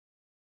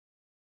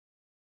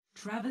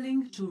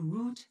Traveling to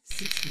Route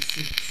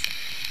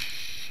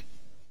 66.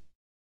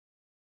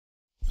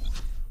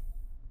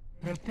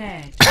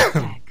 Prepare to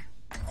attack.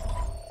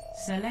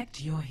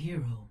 Select your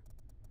hero.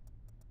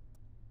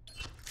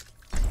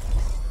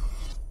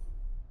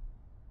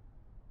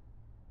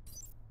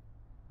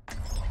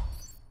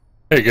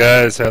 Hey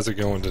guys, how's it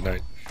going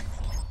tonight?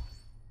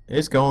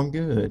 It's going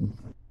good.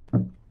 I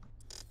really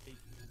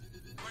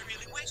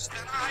wish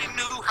that I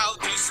knew how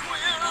to swim.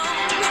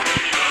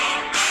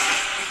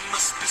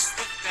 Must be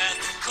swift as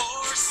the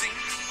coursing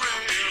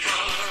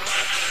river,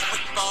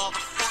 with all the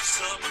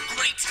force of a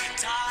great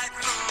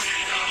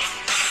typhoon,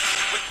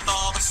 with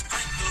all the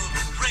strength of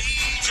a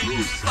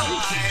raging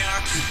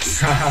fire,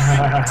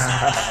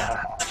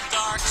 the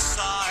dark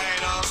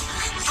side of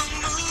the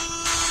moon.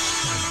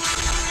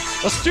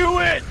 Let's do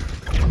it!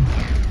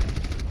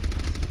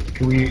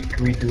 Can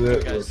we do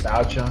it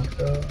without junk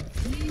though? Alright,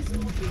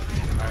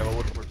 well,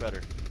 what would work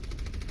better?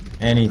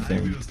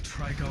 Anything.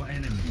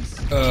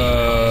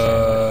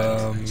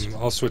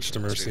 I'll switch to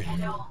Mercy.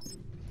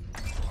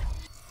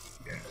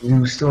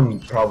 We still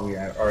probably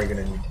are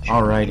gonna need to.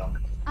 Alright.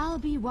 I'll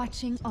be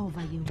watching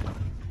over you.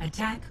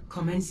 Attack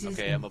commences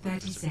Okay, in I'm open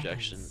 30 for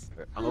suggestion.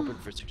 seconds. I'm open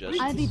for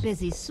suggestions. I'll be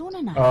busy soon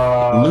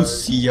enough.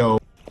 Lucio.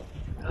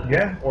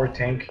 Yeah, or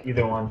tank,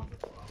 either one.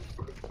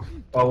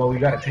 Oh well, we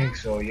got a tank,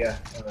 so yeah.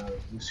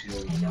 Lucio.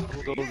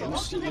 We'll go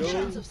Lucio.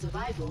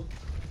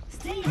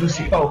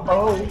 Lucio.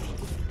 Oh.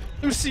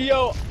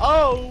 Lucio!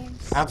 Oh!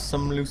 Have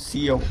some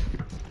Lucio.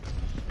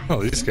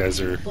 Oh, these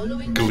guys are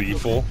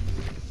gleeful.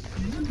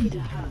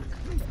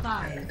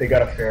 They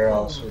got a fair.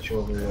 I'll switch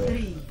over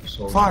to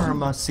Soul.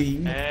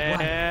 Pharmacy.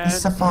 And...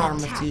 It's a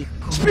pharmacy.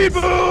 Speed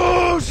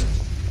boost!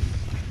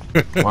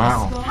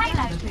 Wow.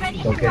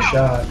 Don't get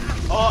shot.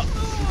 Oh!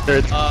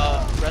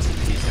 Rest in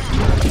peace.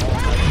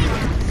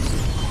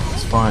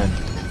 It's fine.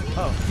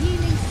 Oh.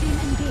 Healing stream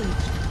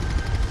engaged.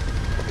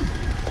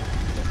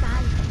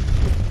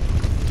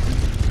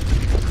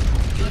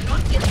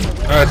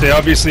 Alright, they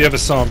obviously have a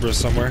Sombra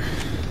somewhere.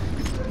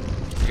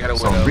 You got a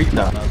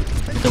Sombrita.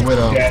 The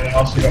widow. Yeah, they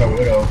also got a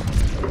widow.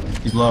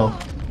 He's low.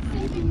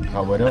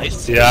 A widow?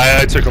 Nice. Yeah,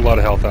 I took a lot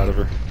of health out of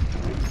her.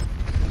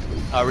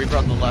 Reaper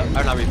on the left.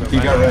 Or not Reaper. He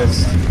got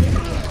res.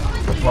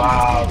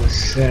 Wow, the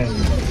sin.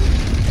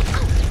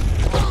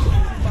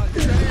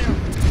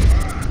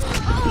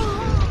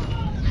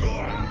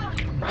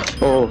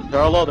 Oh,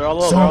 they're all low, they're all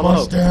low, So they're all low.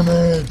 much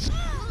damage.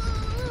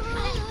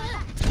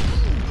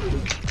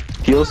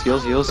 Heals,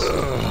 heals, heals.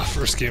 Ugh,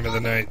 first game of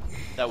the night.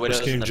 That widow's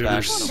First in game the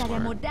back jitters. Daremo somewhere.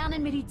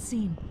 modernen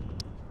Medizin.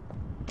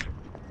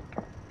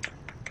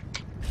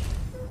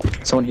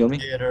 Someone heal me?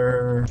 Get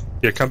her.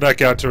 Yeah, come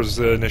back out towards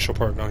the initial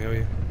part and I'll heal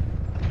you.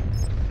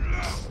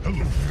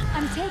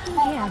 I'm taking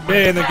care of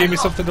Hey, and they gave me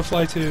something to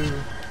fly to.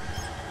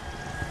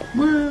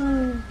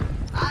 Woo.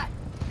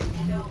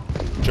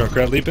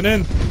 Junkrat leaping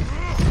in. you.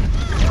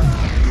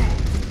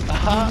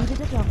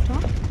 Needed a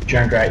doctor?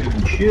 Junkrat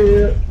eating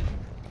shit.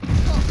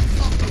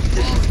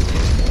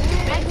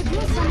 I could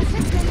use some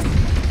assistance.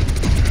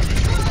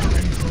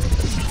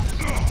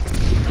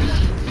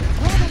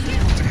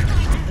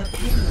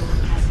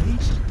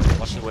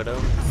 Watch the widow.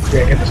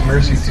 Yeah, get this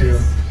Mercy too.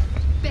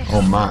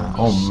 Oh my.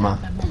 Oh my.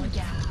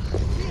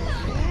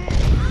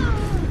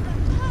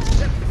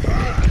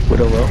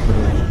 Widow low,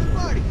 widow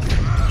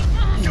low.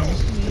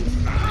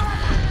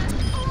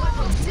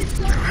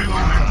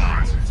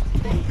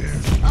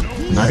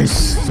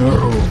 Nice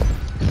throw.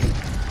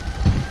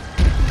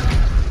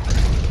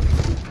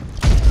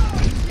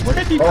 Where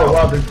did he go? Oh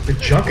wow, the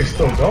junk is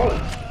still going.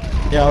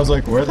 Yeah, I was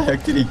like, where the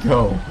heck did he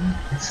go?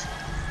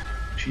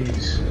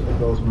 Jeez,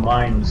 those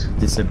mines.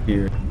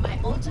 Disappeared. My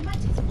ultimate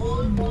is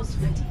almost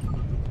ready.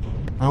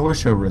 I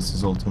wish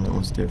Orys's ultimate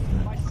was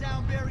different.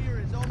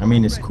 I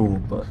mean, it's cool,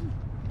 but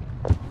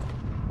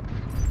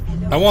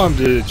I want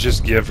him to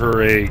just give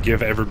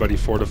everybody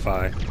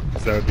Fortify.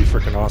 That would be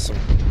freaking awesome.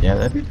 yeah,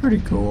 that'd be pretty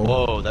cool.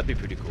 Whoa, thatuld be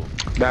pretty cool.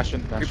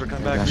 Bastion, Reaper, Bastion,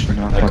 come yeah, back. Bastion,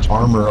 no, Like watch out.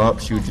 armor up,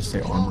 she would just say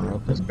armor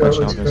up. Let's go, Watch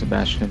let's out, there's a go.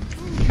 Bastion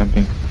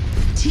camping.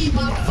 Team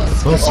up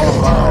for Let's Oh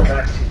go. wow,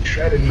 that's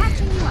shredded me.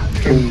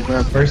 Ooh,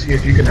 grab. Mercy,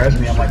 if you can res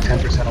me, I'm like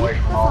 10% away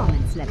from all.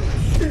 Performance level.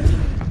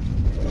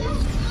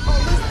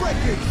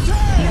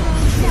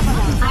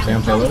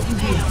 Sam, kill it.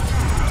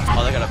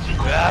 Oh, they got a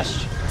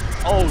bash.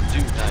 Oh,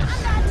 dude,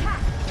 nice.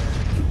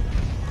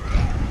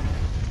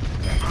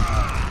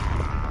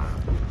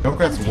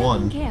 Junkrat's Taking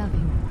one. care of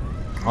you.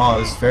 Oh,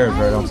 this fair is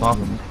right on top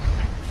of him.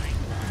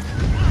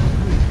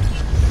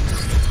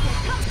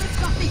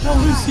 Oh,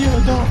 Lucio,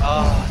 don't.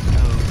 Oh,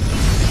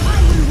 I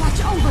will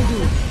watch over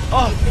you.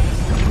 oh.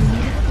 You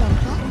needed a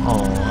doctor?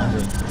 Oh, I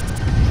didn't.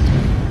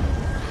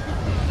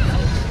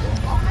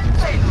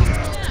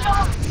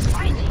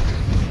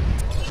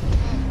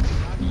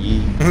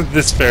 Yeah.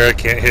 This Pharah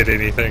can't hit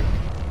anything.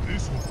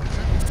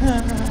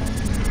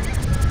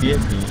 Get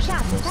me.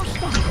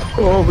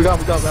 Oh, we got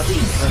Bastion. I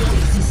think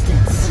it's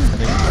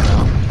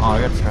down. Oh,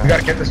 I got We trapped.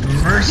 gotta get this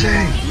Mercy.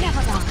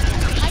 Never done.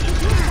 I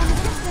could use some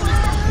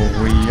assistance. Oh,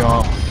 we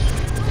are.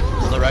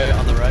 On the right,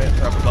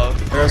 or up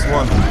above. There's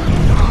one.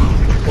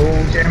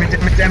 Oh, damn it,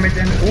 damn it, damn Damn it,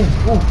 damn it. Ooh,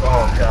 oh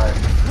god.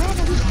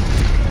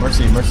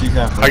 Mercy's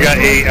after. I got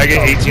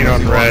 18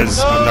 on res.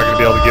 I'm not gonna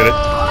be able to get it.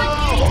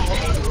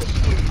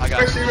 I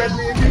got Mercy, res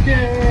me if you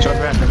can. Jump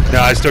random.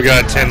 No, I still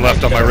got 10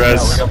 left on my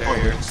res.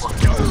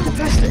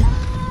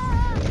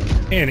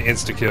 And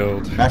insta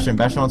killed. Bastion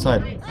on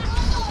side.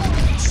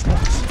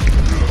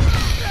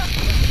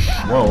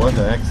 Whoa, what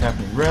the heck's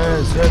happening?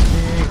 Res me!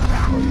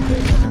 Oh, you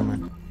dead. Never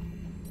mind.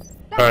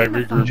 Alright,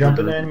 regroup. I'm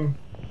jumping regroup. in.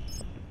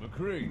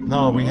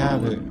 No, we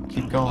have it.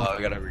 Keep going. Oh,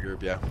 we gotta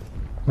regroup, yeah.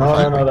 No,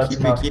 that's keep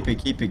enough. it.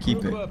 Keep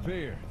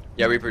it.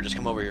 Yeah, Reaper, just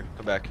come over here.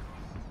 Come back.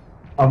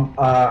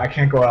 I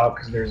can't go out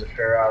because there's a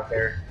Pharah out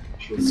there.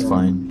 She'll It's kill me.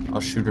 fine.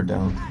 I'll shoot her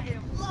down.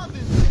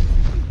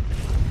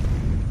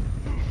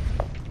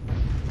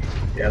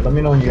 Yeah, let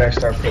me know when you guys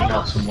start putting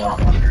out some work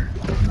on her.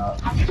 If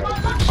not,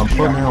 I'm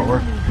putting out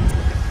work.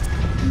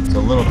 It's a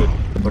little bit,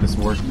 but it's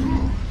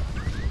working.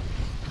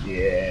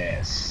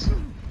 yes.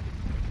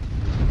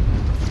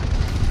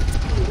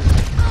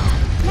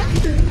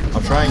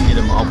 I'll try and get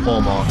him. I'll pull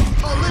him off.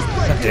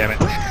 Damn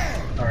it.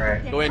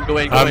 Alright. Go in.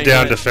 I'm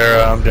down to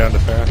Farah.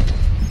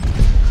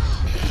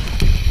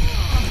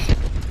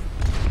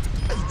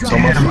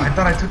 Damn, I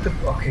thought I took the.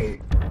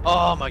 Okay.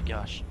 Oh my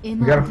gosh. We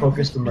gotta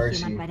focus the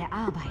Mercy.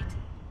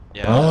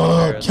 Yeah.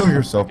 Oh, Farah's- kill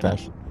yourself,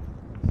 Dash.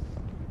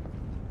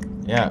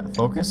 Yeah,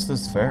 focus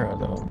this Farah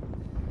though.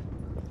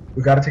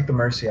 We gotta take the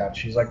Mercy out.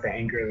 She's like the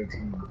anchor of the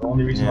team. The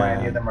only reason why Yeah.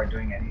 any of them are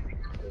doing anything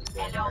is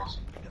because of the Mercy.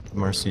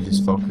 Mercy,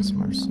 just focus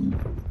Mercy.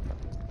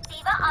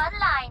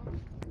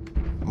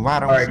 Why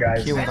don't Alright, you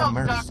guys. kill the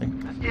Mercy?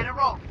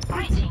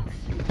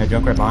 Hey,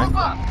 jump right behind.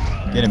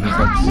 Get him, he's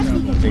like,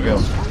 there you go.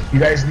 You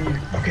guys need.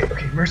 Okay,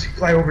 Mercy,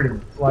 fly over to me.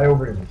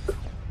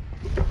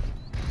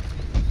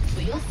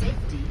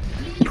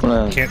 You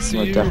wanna Can't see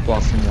like you. death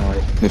block him now,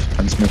 like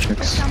defense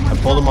matrix? I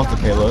pulled him off the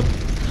payload.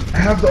 I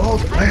have the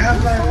ult. I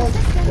have my ult.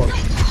 Oh,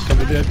 shit. Come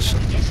to ditch.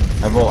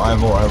 I volt.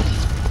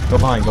 Go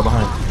behind.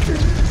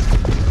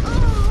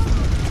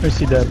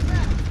 Mercy dead.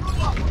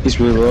 He's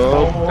really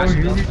low. Oh,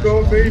 here we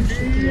go, baby.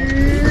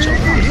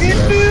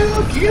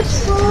 Get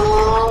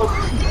some.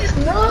 He's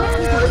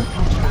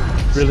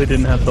not. Really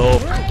didn't have the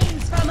ult.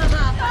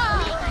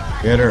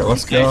 Get her,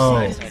 let's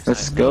go.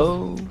 Let's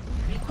go.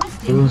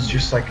 It was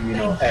just like, you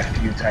know,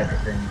 F you type of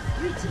thing.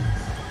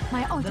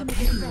 My ultimate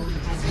is ready.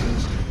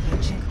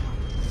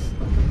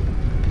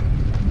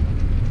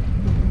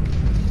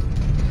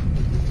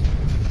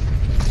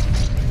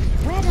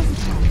 Where does it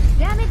help?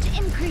 Damage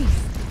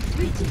increase.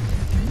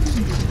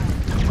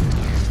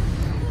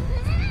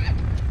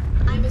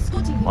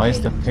 Why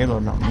is the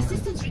payload not moving?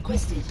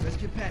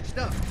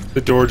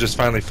 The door just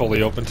finally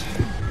fully opened.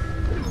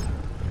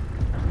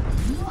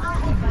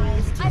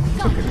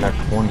 Took it back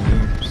 20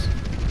 years.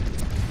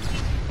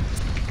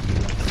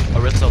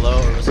 Orisa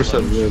low. First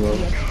up really low.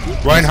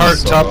 Reinhardt,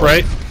 so top low.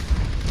 right.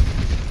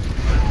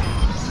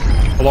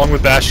 Along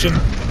with Bastion.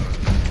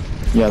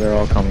 Yeah, they're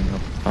all coming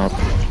up.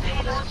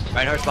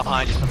 Reinhardt's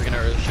behind. He's probably gonna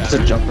It's a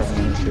shatter. jump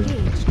around too.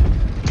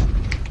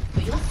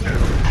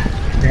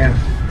 Damn.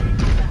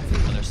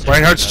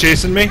 Reinhardt's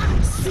chasing me.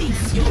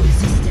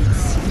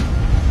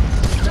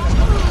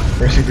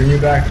 Mercy, bring me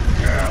back.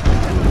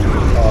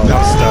 I'm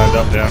stunned.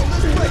 I'm down.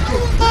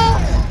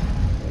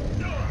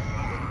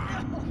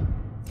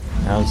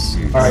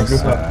 Alright,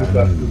 group up.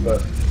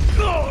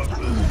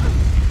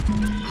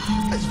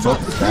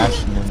 Focus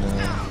Bastion in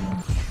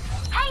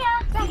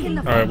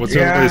the... Alright, what's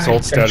everybody's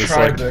ult status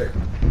like?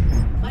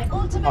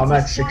 I'm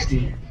at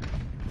 60.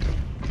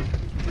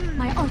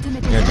 My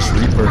ultimate Yeah, just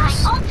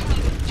Reapers.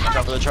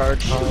 Drop for the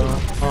charge.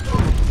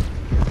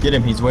 Get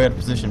him, he's way out of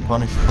position.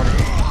 Punish.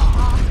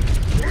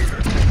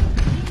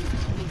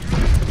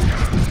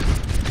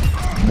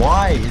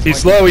 Why? Is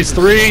He's my- low. He's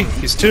 3.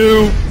 He's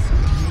 2.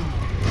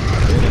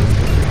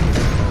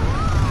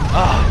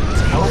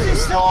 How is he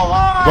still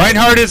alive?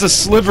 Reinhardt is a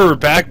sliver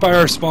back by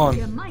our spawn.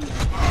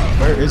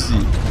 Where is he?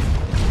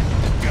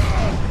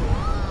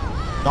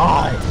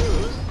 Die!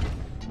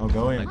 Oh,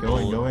 go in.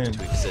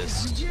 To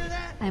exist.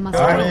 I must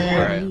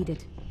Alright. need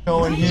it.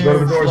 Go in here. Go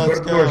to the doors, Let's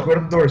go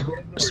to the doors.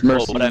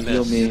 Mercy, what I heal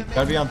missed. me.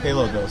 Gotta be on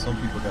payload though. Some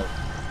people got.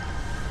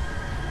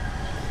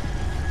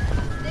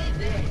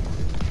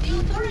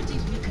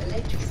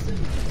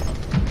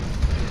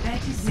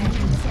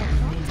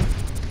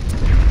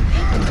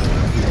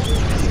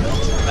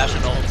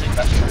 Bastion ulting.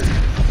 Bastion.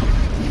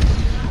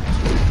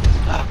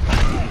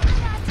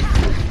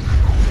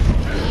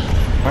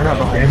 Why not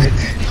behind Damn me? it.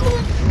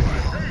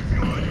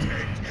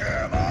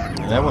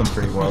 That went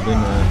pretty well,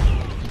 didn't it?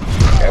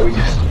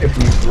 Yeah, if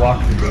we block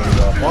the doors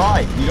off.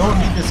 Why? You don't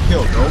need this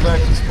kill. Go back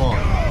to spawn.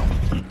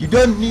 You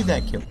don't need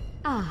that kill.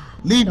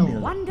 Leave The me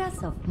alone.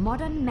 wonders of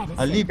modern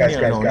medicine. Leave Guys,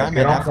 me alone. I'm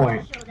get at on half.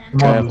 point.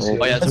 Come on, Lucio.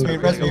 Oh, yeah, Res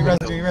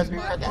me.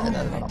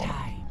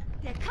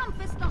 Der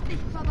Kampf ist noch nicht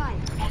vorbei.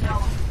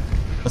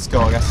 Let's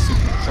go. I got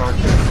super charged.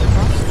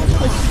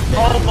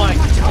 Oh my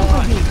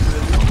god!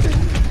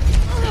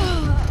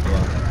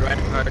 Yeah.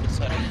 Reinhardt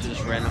decided to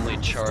just randomly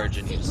charge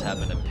and he just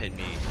happened to pin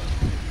me.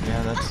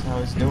 Yeah, that's how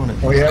he's doing it.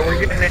 Oh yeah, we're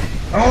getting it.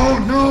 Oh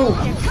no!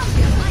 Der Kampf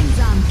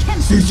gemeinsam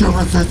kämpfen. Cease your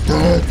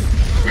resistance!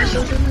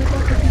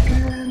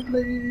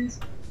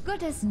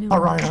 Good as new.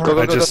 Alright, I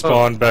alright. just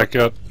spawned back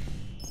up.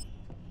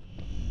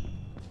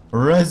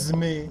 Res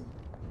me.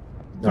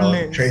 No,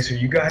 Please. Tracer,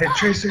 you got it.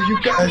 Tracer,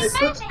 you got it.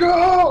 Let's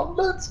go.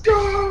 Let's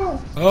go.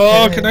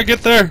 Oh, can I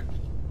get there?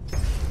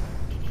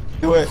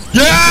 Do it.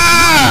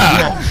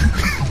 Yeah!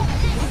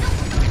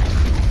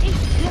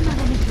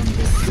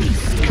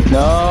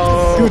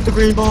 No! Shoot the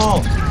green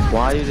ball.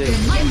 Why do they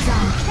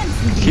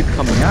keep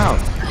coming out?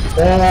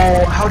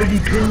 Oh, how did he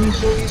pin me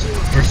so easily?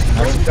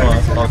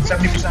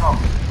 70% off.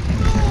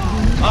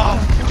 No.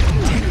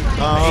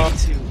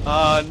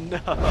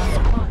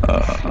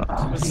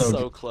 It was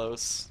so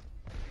close.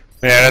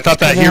 Man, I thought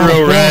that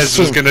hero res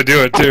was gonna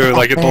do it too,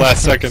 like at the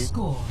last second.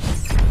 Score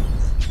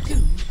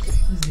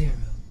 2-0.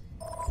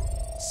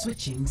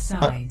 Switching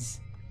sides.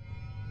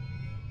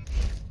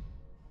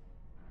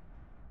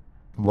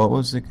 What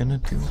was it gonna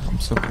do? I'm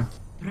so confused.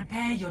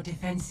 Prepare your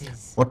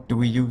defenses. What do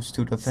we use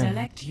to defend?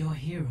 Select your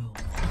hero.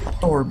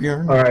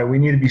 Torbjorn. Alright, we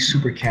need to be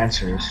super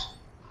cancers.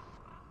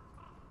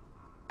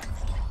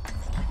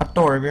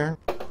 Torbjorn.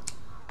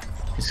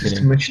 This Just is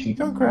kidding. too much deep.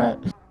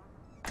 Junkrat.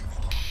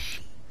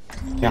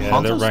 Yeah, Yeah,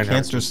 Hanzo's they're Reinhardt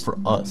cancers just- for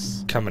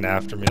us. Coming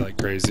after me like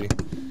crazy. It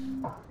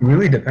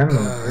really depends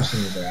on the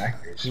person that they're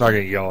actors. I'm not gonna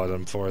yell at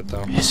them for it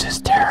though. This is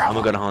I'm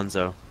terrible. gonna go to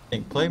Hanzo.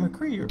 Think play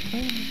McCree or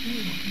play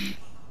McCree.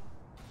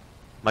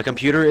 My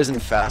computer isn't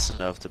fast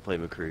enough to play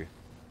McCree.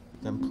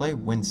 Then play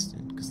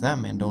Winston, because that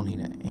man don't need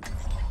an aim.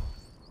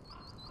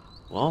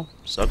 Well,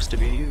 sucks to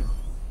be you.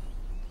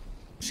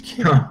 Just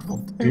kidding.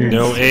 Dude.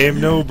 No aim,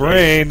 no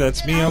brain.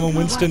 That's me. I'm a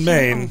Winston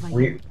main.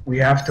 We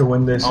have to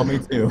win this. Oh, me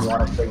if too. We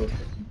want to play with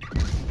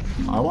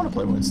I want to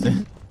play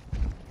Winston.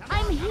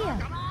 I'm here.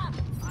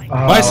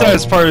 My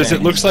saddest part is it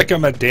dang. looks like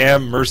I'm a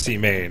damn Mercy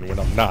main when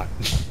I'm not.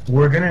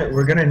 We're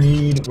gonna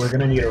need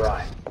a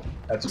Ryan.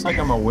 That's It's like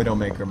I'm a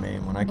Widowmaker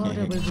main when I can't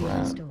Order will hit be crap.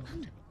 restored.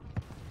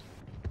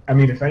 I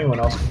mean, if anyone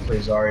else can play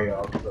Zarya,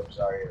 I'll give up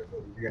Zarya,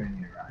 but we're gonna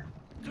need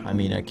a Ryan. I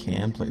mean, I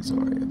can play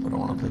Zarya, but I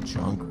want to play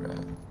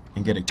Junkrat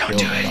and get a kill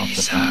right off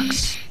the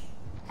bat.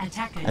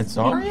 Attackers. At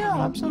Zarya?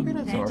 incoming I'm so good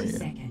at in 30 Zarya.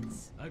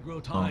 seconds.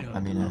 Oh, I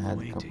mean, I had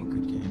a couple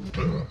good games.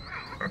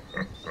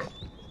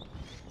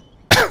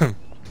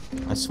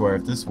 I swear,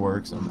 if this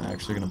works, I'm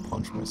actually gonna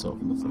punch myself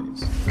in the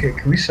face. Okay,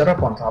 can we set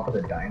up on top of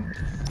the diner?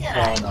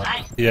 Oh, no.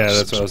 Yeah,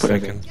 that's what I was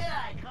thinking.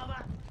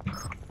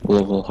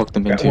 We'll hook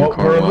them into Yeah, your well,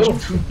 we're car a little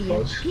wash. too Be at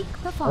close. peak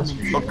That's performance.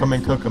 for sure.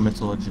 Cook 'em, it's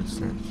a legit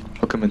search.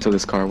 Hook them into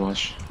this car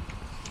wash.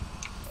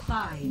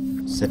 5.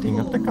 Setting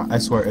up the car. I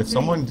swear, if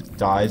someone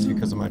dies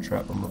because of my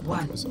trap, I'm gonna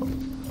punch myself.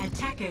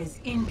 Attackers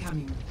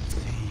incoming.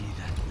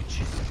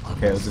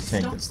 Okay, it was a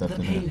tank Stop that the stepped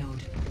in it.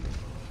 payload.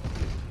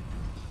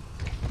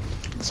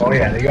 Oh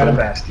yeah, they got a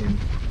Bastion.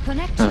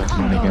 Connection Oh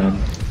my ongoing.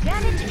 god.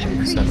 Damage Set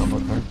increased. up a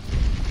car.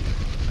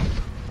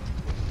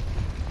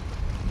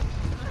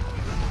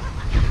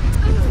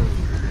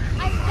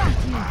 I've got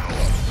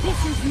you.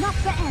 This is not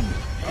the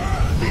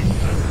end.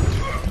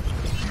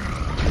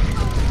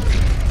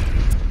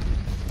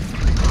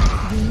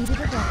 We needed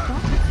a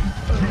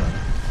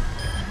doctor.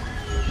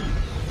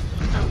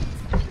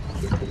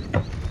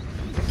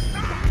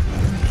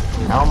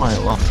 How am I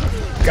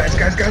alive? Guys,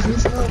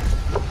 listen up.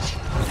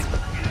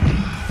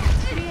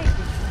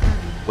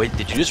 Wait,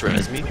 did you just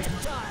res me?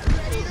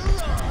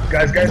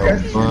 Guys.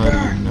 Nobody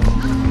knows.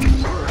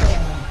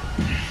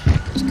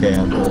 It's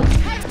Campbell.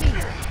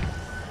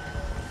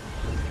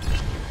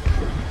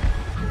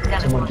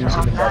 Someone do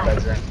something about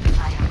that Zen.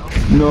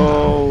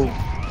 No!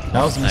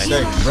 That was a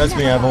mistake. Res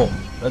me, I have ult.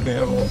 Res me, I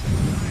have ult.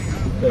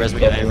 Res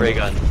me, I have ray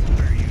gun.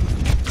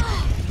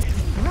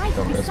 Right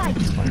Don't res me, beside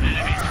it's you.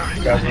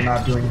 fine. Guys, we're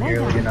not doing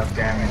nearly enough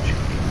damage.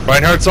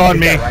 Reinhardt's on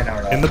me.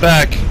 In the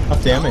back.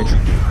 Enough damage.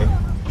 Okay.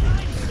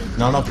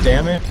 Not enough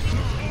damage?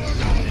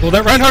 Blow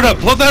that Reinhardt up.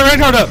 Blow that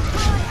Reinhardt up.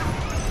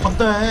 What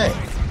the heck?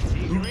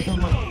 Who killed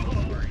my...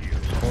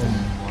 Oh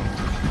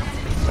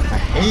my... I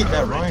hate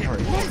that Reinhardt.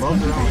 He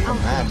runs around like a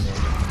madman.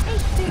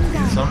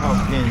 And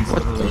somehow pins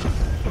literally...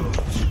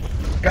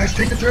 Guys,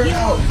 take the turret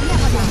out.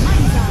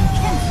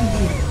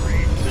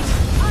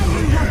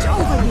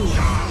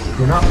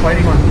 We're not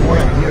fighting on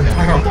point. We need to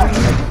fight on point.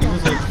 He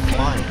was like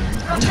flying.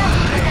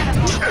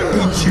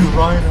 Hate you,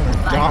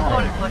 Reinhardt.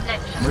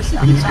 Die. Mercy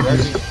keeps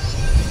resing.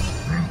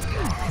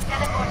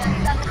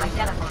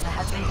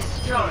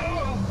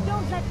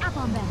 Don't let up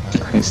on them.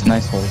 It's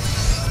nice hold.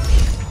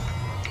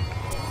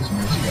 This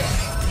Mercy guy.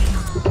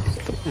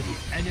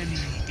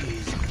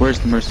 Where's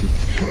the mercy?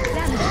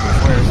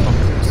 Where's the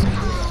Mercy?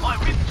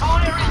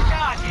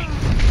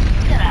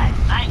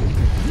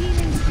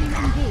 Healing stream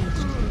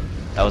engaged.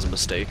 That was a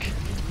mistake.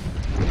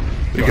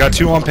 We got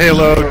 2 on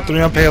payload,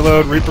 3 on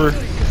payload. Reaper.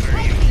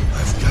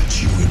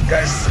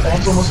 Guys,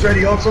 ult's almost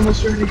ready.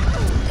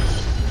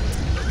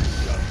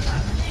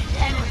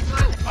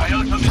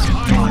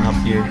 Going up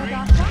here.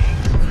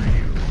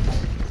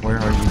 Where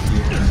are you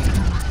here?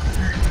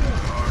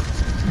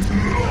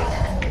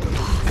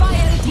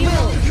 Fire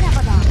will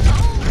never die.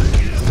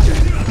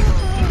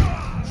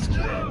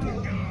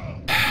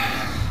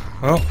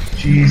 Well,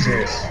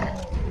 Jesus.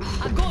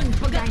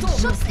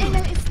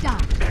 Schutzengel ist da.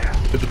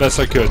 Did the best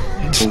I could.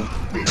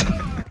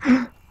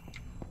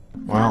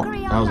 Well,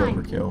 that was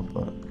overkill,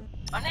 but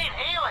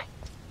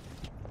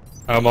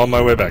I'm on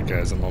my way back,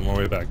 guys. I'm on my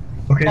way back.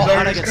 Okay, Oh, Zarya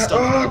how'd I just get got-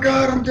 stuck? Oh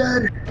god, I'm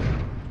dead.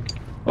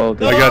 Oh,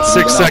 I got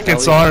 6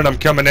 seconds on and I'm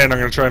coming in. I'm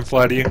gonna try and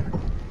fly to you.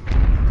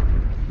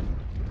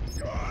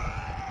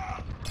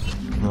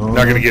 no.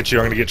 Not gonna get you.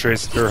 I'm gonna get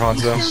Trace or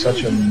Hanzo.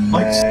 Such a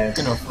Mike's mess.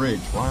 in a fridge.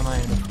 Why am I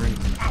in a fridge?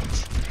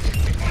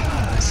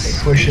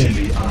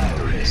 Pushing.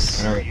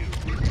 Alright.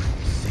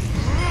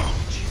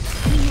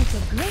 We make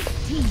a great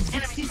team.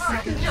 60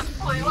 seconds.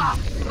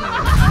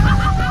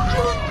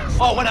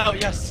 Oh, went out,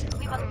 yes.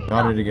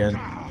 Got it again.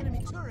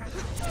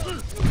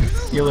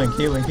 Healing,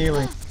 healing,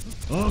 healing.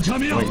 Wait,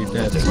 you're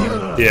dead.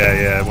 Sorry.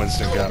 Yeah,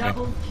 Winston got me.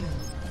 Double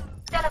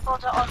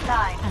kill.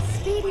 A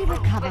speedy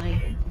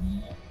recovery.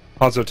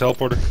 Hanzo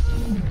teleporter.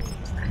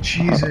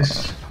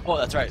 Jesus. Oh,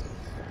 that's right.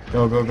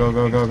 Go, go, go,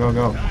 go, go, go,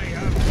 go.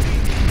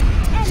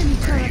 Enemy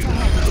turret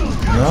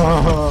ahead.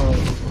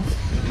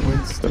 No!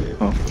 Winston.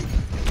 Oh.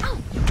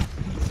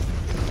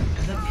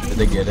 Did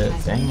they get it?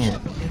 Dang it.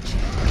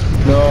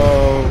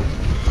 No.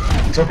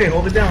 It's okay,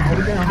 hold it down, hold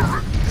it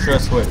down.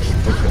 Stress switch.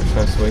 Okay,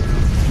 stress switch.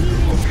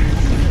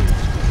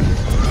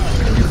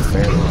 You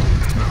fair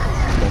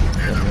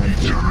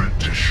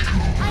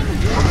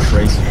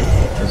Tracer.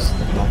 Just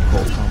the black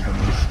hole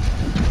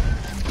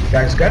combination.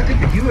 Guys, gotta take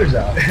the healers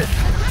out.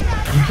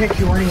 You can't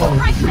kill anyone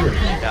with the healers.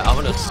 Yeah, I'm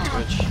gonna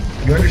switch.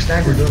 You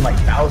understand we're doing like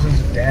thousands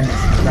of damage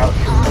without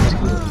killing those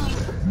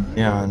healers.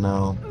 Yeah, I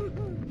know.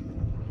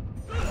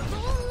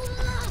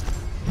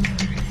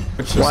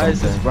 Why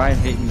does this Ryan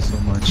hate me so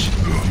much?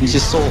 He's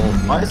just so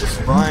old. Why is this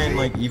Ryan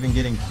like even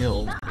getting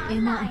killed?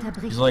 Immer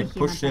unterbricht He's like mich jemand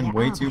pushed bei in der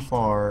way Arbeit. too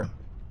far.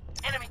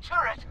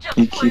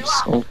 He keeps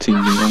ulting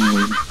me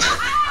only.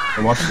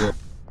 And watch it.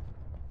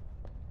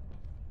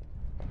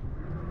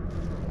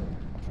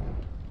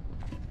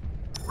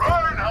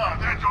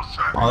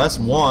 Oh, that's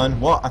one.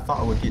 What? I thought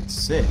I would get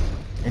sick.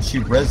 And she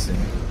resin.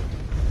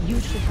 You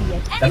should be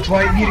at That's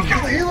why you need to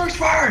kill the healers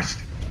first!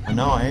 I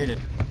know, I hate it.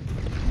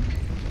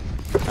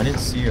 I didn't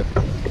see her.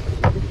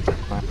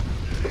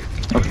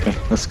 Okay,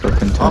 let's go Stop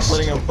contest.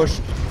 letting him push.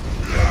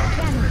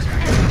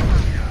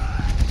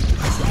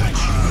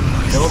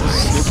 Kill the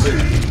stupid.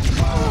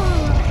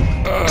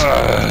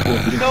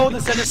 No, the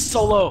Zen is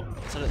solo.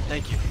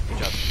 Thank you. Good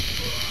job.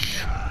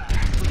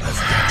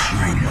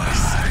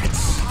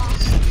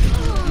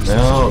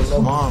 No,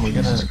 come on, we're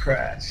gonna. Jesus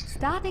Christ.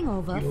 starting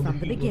over from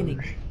the beginning.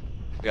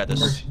 We got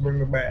this. Bring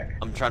me back.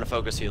 I'm trying to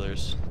focus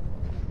healers.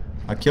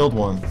 I killed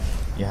one.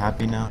 You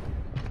happy now?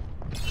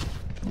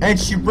 And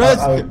she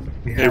resin.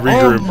 Hey,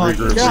 regroup, Oh my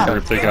regroup, God.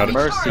 regroup. They got it.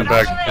 Mercy. Come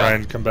back,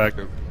 Ryan. Come back.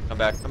 Come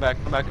back, come back,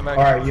 come back, come back.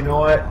 Alright, you know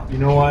what? You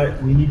know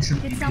what? We need some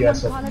Did someone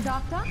DPS call up. a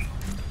doctor?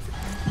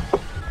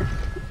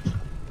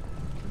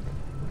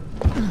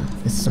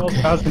 It's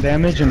 12,000 okay.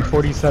 damage and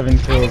 47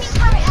 kills.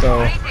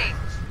 So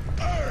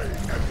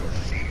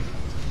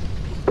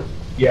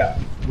Yeah,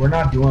 we're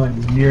not doing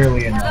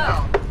nearly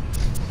enough.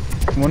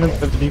 one of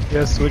the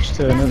DPS switched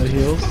to another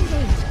heals.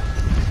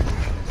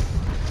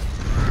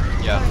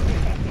 Yeah.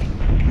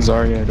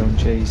 Zarya, don't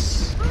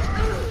chase.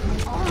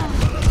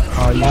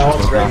 You My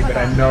ult's ready, but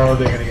I know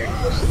they're gonna get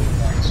close to the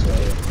point,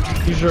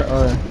 so... use your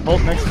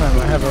ult next time.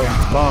 I have a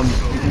bomb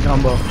you can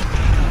combo.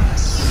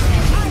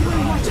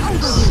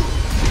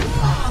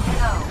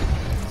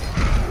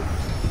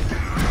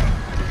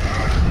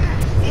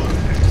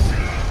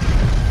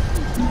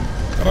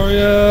 Oh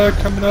yeah,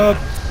 coming up.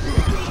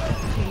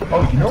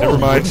 Oh, you know Never what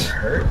mind. wouldn't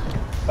hurt?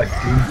 Like,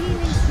 dude,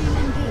 Healing stream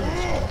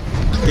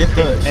engaged. Get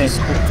the.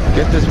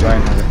 Get this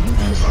Ryan.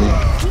 Honestly.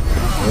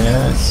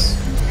 Yes.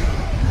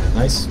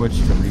 Nice switch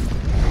to Reaper.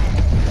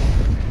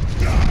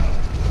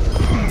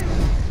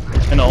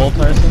 An ult,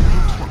 Tyson.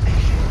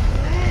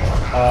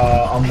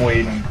 I'm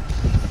waiting.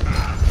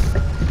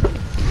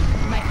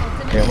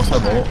 Okay, almost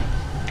have ult.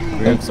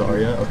 Wait,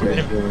 Zarya.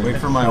 Okay, wait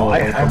for my ult.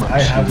 I Wait for have my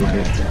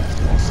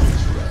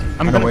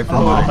I'm I'm gonna wait for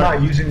I'm mine.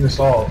 not using this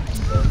all.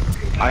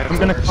 I'm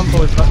gonna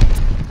combo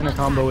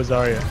with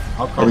Zarya.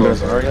 I'll There cover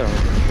goes Zarya.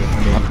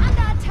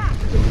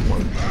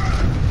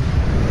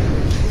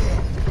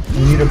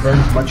 You need to burn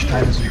as much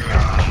time as you can.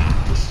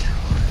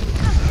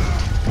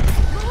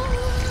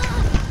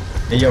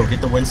 Hey yo,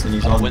 get the Winston.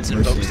 He's on Winston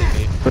Mercy. focusing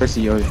me.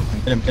 Mercy, yo. Get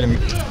him.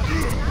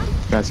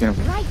 Guys, get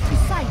him. Right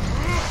beside you.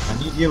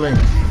 I need healing.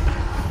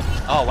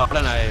 Oh, why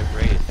didn't I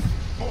raid?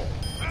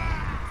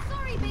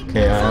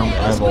 Okay, I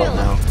have ult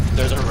now.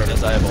 There's a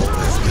Reddit, I have ult.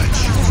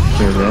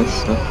 There it is.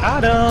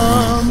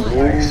 Adam!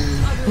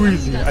 Too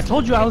easy. I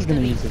told you I was gonna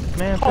use it.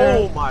 Man,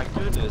 Oh my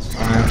goodness.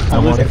 I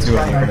wanted Get this to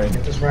Reinhardt. anyway.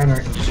 Get this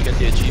Reinhardt. You should get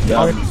the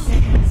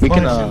achievement. We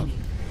can,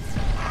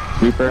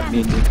 Reaper,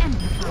 me and you.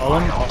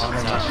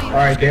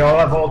 Alright, they all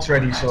have ults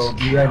ready, so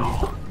be ready.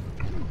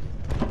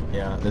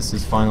 Yeah, this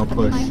is final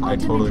push. I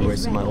totally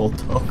wasted my ult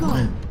though.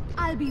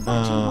 I'll be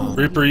watching.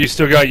 Reaper, you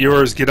still got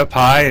yours. Get up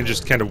high and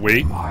just kind of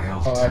wait.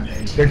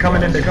 They're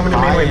coming in main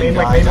way, main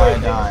way, main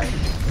way.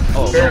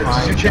 Oh, Barrett,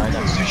 Die, this is your die, chance,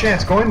 die. this is your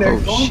chance. Go in there. Oh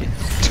Go in. shit.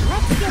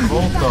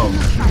 Ult though.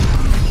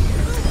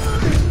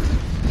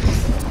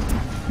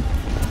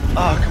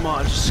 Oh, come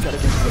on, just gotta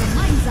get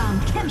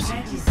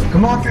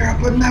Come on, Farrah,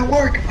 put in that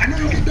work. I know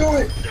you can do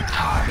it.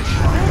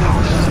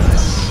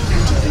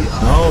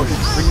 No, she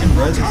freaking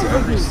reses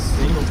every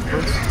single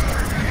person.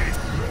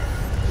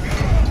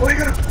 Oh, you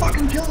gotta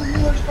fucking kill the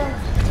healers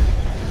first.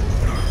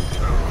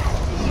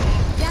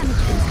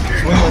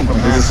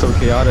 This is so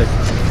chaotic.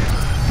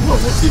 Oh,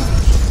 we'll see.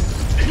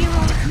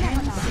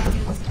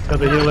 Got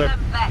the healer.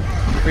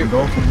 We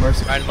go for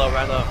Mercy. Ryan low,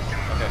 Ryan low.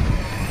 Okay.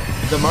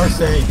 The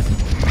Mercy.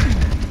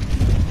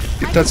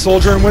 Get that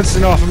soldier and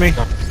Winston off of me.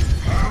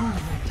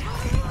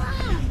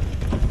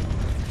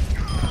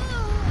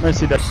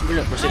 Mercy down.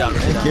 Mercy down,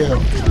 Mercy Thank down. you.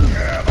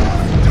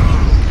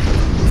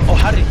 Oh,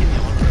 how did he hit me?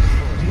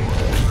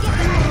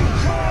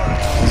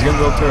 He's gonna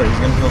go turret. He's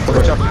gonna go turret.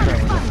 Watch out for the turn.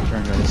 Watch out for the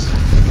turn, guys.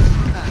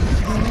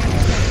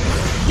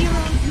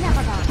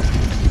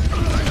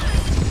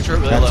 Sure,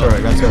 really Got low.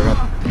 turret. Got turret.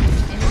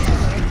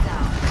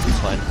 He's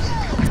fine.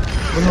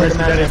 Bring like a Mercy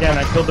dead man. again.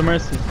 I killed the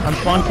Mercy. I'm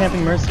spawn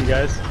camping Mercy,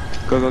 guys.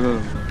 Go, go,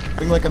 go.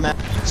 Bring like a man.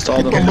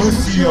 Stall them. Get the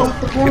Lucio.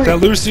 Get that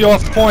Lucy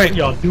off the What point.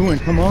 y'all doing?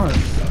 Come on.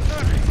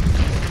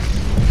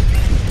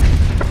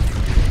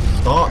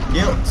 Stop.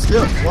 Yeah,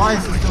 still. Why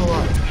is he still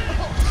alive?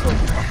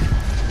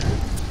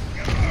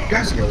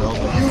 Guys, So,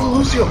 kill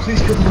Lucio.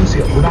 Please kill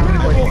Lucio. We're not gonna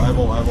I go.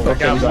 will. I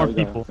got more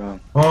people.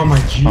 Oh my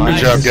god. Good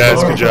job,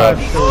 guys. Good job.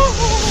 You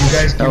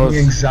guys That give was me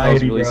a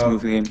anxiety, really bro.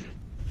 smooth game.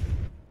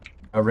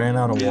 I ran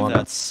out of Give water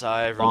that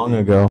sigh of long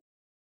relief. ago.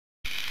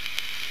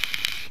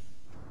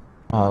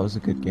 Oh, it was a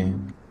good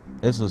game.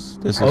 This was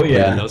Oh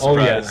yeah. no Oh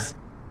yeah. surprise.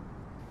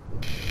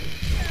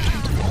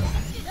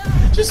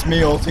 just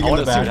me ulting I in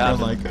the wanna see what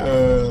background like,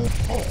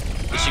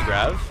 Did she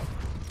grab?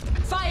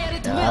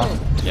 yeah.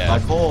 Yeah.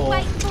 Black hole.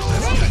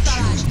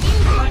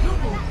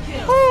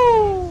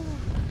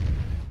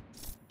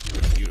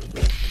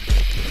 Beautiful.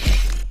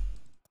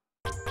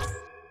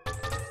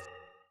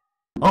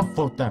 Oh,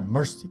 fuck that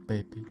Mercy,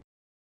 baby.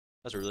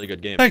 That's a really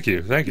good game. Thank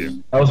you. Thank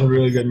you. That was a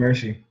really good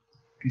Mercy.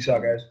 Peace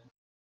out, guys.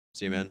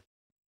 See you, man.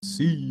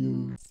 See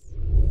you.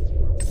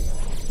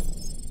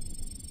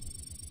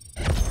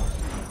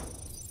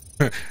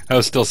 I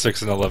was still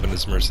 6 and 11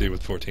 as Mercy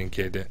with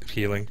 14k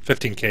healing,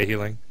 15k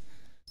healing.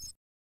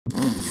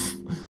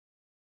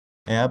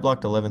 Hey, I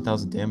blocked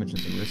 11,000 damage in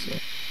the wrist.